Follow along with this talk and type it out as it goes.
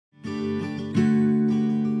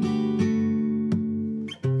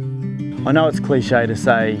I know it's cliche to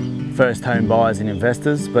say first home buyers and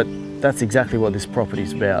investors, but that's exactly what this property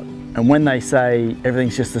is about. And when they say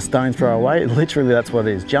everything's just a stone throw away, literally that's what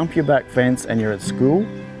it is. Jump your back fence and you're at school,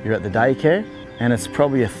 you're at the daycare, and it's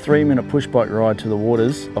probably a 3-minute push bike ride to the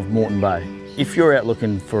waters of Moreton Bay. If you're out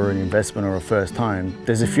looking for an investment or a first home,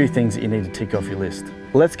 there's a few things that you need to tick off your list.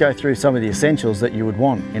 Let's go through some of the essentials that you would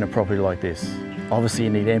want in a property like this. Obviously you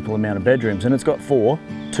need ample amount of bedrooms, and it's got 4,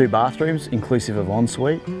 2 bathrooms inclusive of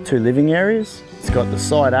ensuite, 2 living areas. It's got the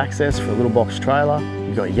side access for a little box trailer.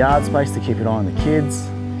 You've got yard space to keep an eye on the kids.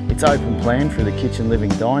 It's open plan for the kitchen, living,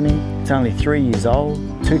 dining. It's only 3 years old,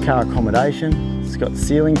 2-car accommodation. It's got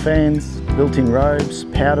ceiling fans, built-in robes,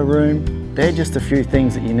 powder room. They're just a few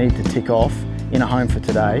things that you need to tick off in a home for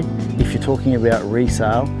today if you're talking about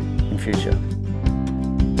resale in future.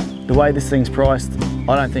 The way this thing's priced,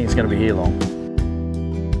 I don't think it's going to be here long.